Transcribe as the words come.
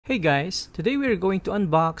Hey guys, today we are going to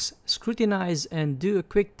unbox, scrutinize, and do a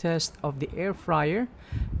quick test of the air fryer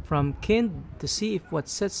from Khind to see if what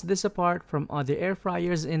sets this apart from other air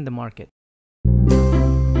fryers in the market.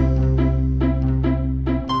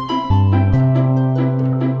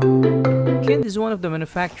 Khind is one of the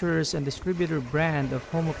manufacturers and distributor brand of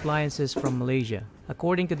home appliances from Malaysia.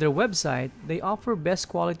 According to their website, they offer best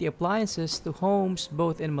quality appliances to homes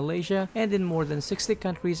both in Malaysia and in more than 60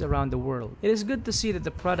 countries around the world. It is good to see that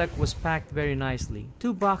the product was packed very nicely.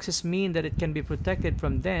 2 boxes mean that it can be protected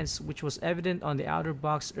from dents, which was evident on the outer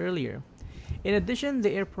box earlier. In addition,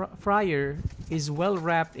 the air fryer is well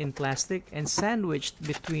wrapped in plastic and sandwiched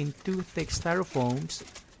between 2 thick styrofoams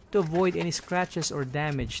to avoid any scratches or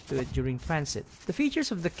damage to it during transit. The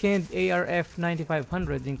features of the Khind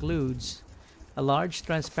ARF9500 includes a large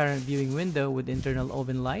transparent viewing window with internal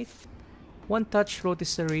oven light, 1 touch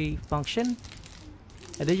rotisserie function,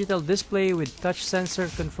 a digital display with touch sensor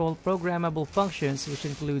control programmable functions which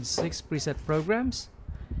includes 6 preset programs,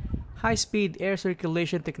 high-speed air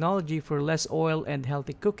circulation technology for less oil and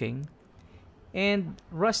healthy cooking, and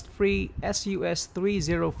rust-free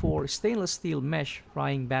SUS304 stainless steel mesh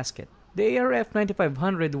frying basket. The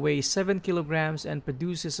ARF9500 weighs 7 kilograms and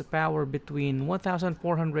produces a power between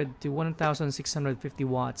 1,400 to 1,650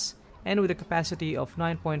 watts and with a capacity of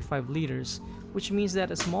 9.5 liters, which means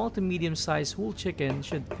that a small to medium-sized whole chicken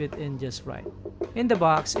should fit in just right. In the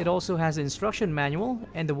box, it also has the instruction manual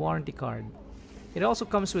and the warranty card. It also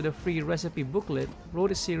comes with a free recipe booklet,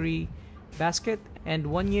 rotisserie basket, and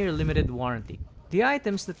 1-year limited warranty. The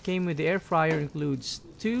items that came with the air fryer includes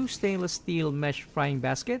 2 stainless steel mesh frying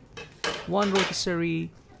basket, 1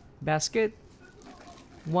 rotisserie basket,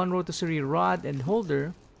 1 rotisserie rod and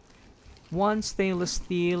holder, 1 stainless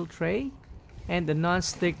steel tray, and a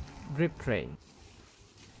non-stick drip tray.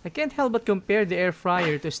 I can't help but compare the air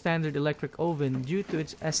fryer to a standard electric oven due to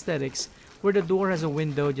its aesthetics, where the door has a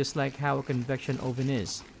window just like how a convection oven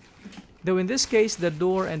is. Though in this case, the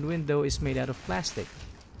door and window is made out of plastic.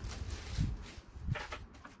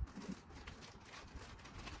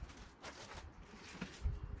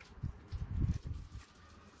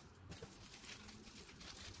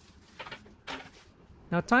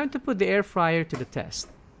 Now time to put the air fryer to the test.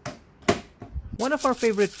 One of our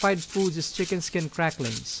favorite fried foods is chicken skin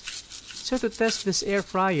cracklings. So to test this air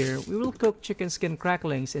fryer, we will cook chicken skin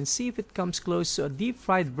cracklings and see if it comes close to a deep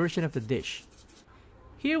fried version of the dish.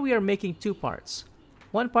 Here we are making 2 parts.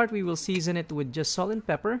 One part we will season it with just salt and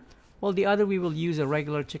pepper, while the other we will use a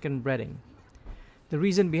regular chicken breading. The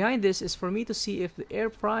reason behind this is for me to see if the air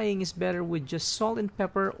frying is better with just salt and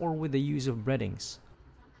pepper or with the use of breadings.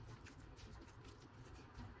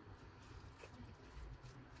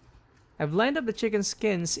 I've lined up the chicken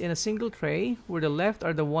skins in a single tray, where the left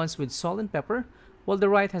are the ones with salt and pepper, while the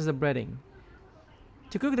right has the breading.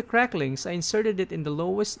 To cook the cracklings, I inserted it in the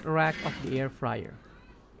lowest rack of the air fryer.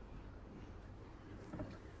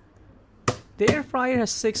 The air fryer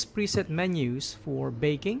has 6 preset menus for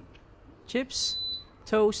baking, chips,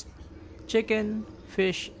 toast, chicken,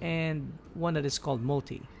 fish, and one that is called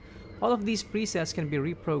multi. All of these presets can be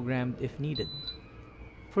reprogrammed if needed.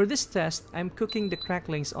 For this test, I'm cooking the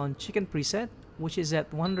cracklings on chicken preset, which is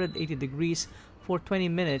at 180 degrees for 20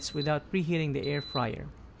 minutes without preheating the air fryer.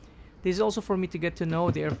 This is also for me to get to know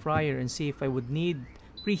the air fryer and see if I would need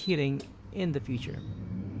preheating in the future.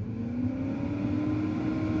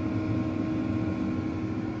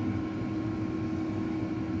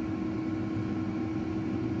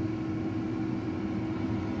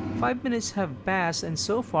 Five minutes have passed and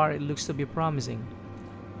so far it looks to be promising.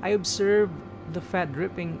 I observe the fat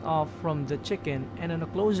dripping off from the chicken, and on a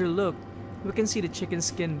closer look, we can see the chicken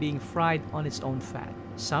skin being fried on its own fat.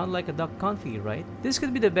 Sound like a duck confit, right? This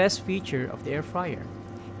could be the best feature of the air fryer.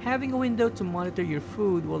 Having a window to monitor your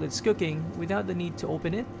food while it's cooking without the need to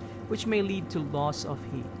open it, which may lead to loss of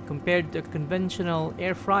heat, compared to a conventional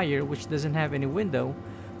air fryer which doesn't have any window,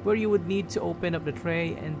 where you would need to open up the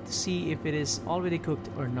tray and see if it is already cooked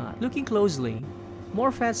or not. Looking closely,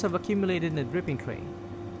 more fats have accumulated in the dripping tray.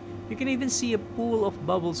 You can even see a pool of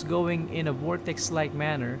bubbles going in a vortex-like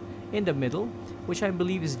manner in the middle, which I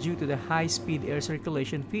believe is due to the high-speed air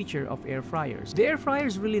circulation feature of air fryers. The air fryer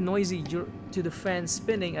is really noisy due to the fan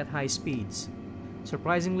spinning at high speeds.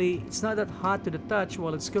 Surprisingly, it's not that hot to the touch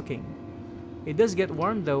while it's cooking. It does get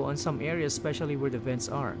warm though on some areas, especially where the vents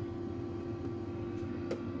are.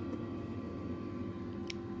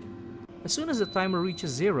 As soon as the timer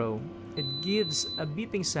reaches 0, it gives a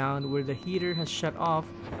beeping sound where the heater has shut off,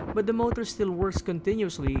 but the motor still works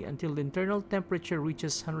continuously until the internal temperature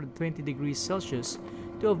reaches 120 degrees Celsius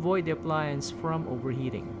to avoid the appliance from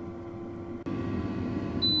overheating.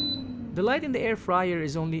 The light in the air fryer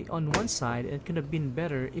is only on one side and could have been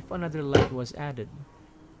better if another light was added.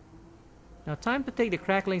 Now time to take the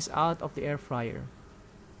cracklings out of the air fryer.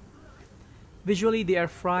 Visually, they are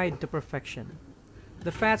fried to perfection.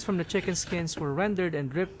 The fats from the chicken skins were rendered and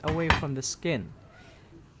dripped away from the skin.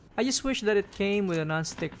 I just wish that it came with a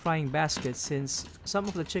non-stick frying basket, since some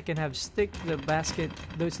of the chicken have stick to the basket,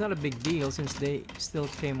 though it's not a big deal since they still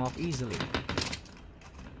came off easily.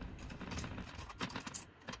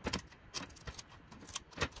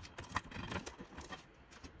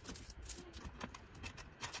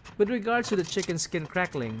 With regards to the chicken skin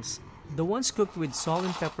cracklings, the ones cooked with salt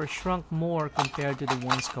and pepper shrunk more compared to the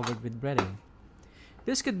ones covered with breading.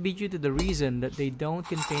 This could be due to the reason that they don't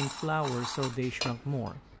contain flour, so they shrunk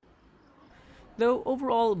more. Though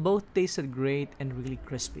overall, both tasted great and really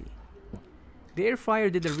crispy. The air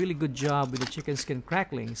fryer did a really good job with the chicken skin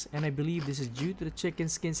cracklings, and I believe this is due to the chicken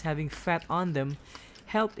skins having fat on them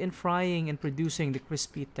helped in frying and producing the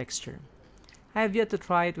crispy texture. I have yet to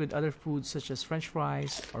try it with other foods such as french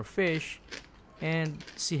fries or fish and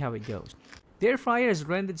see how it goes. The air fryer has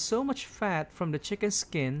rendered so much fat from the chicken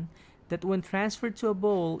skin that when transferred to a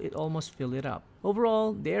bowl, it almost filled it up.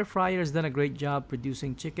 Overall, the air fryer has done a great job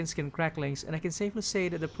producing chicken skin cracklings, and I can safely say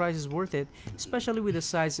that the price is worth it, especially with the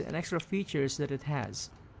size and extra features that it has.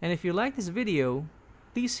 And if you like this video,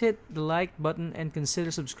 please hit the like button and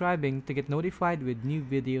consider subscribing to get notified with new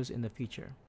videos in the future.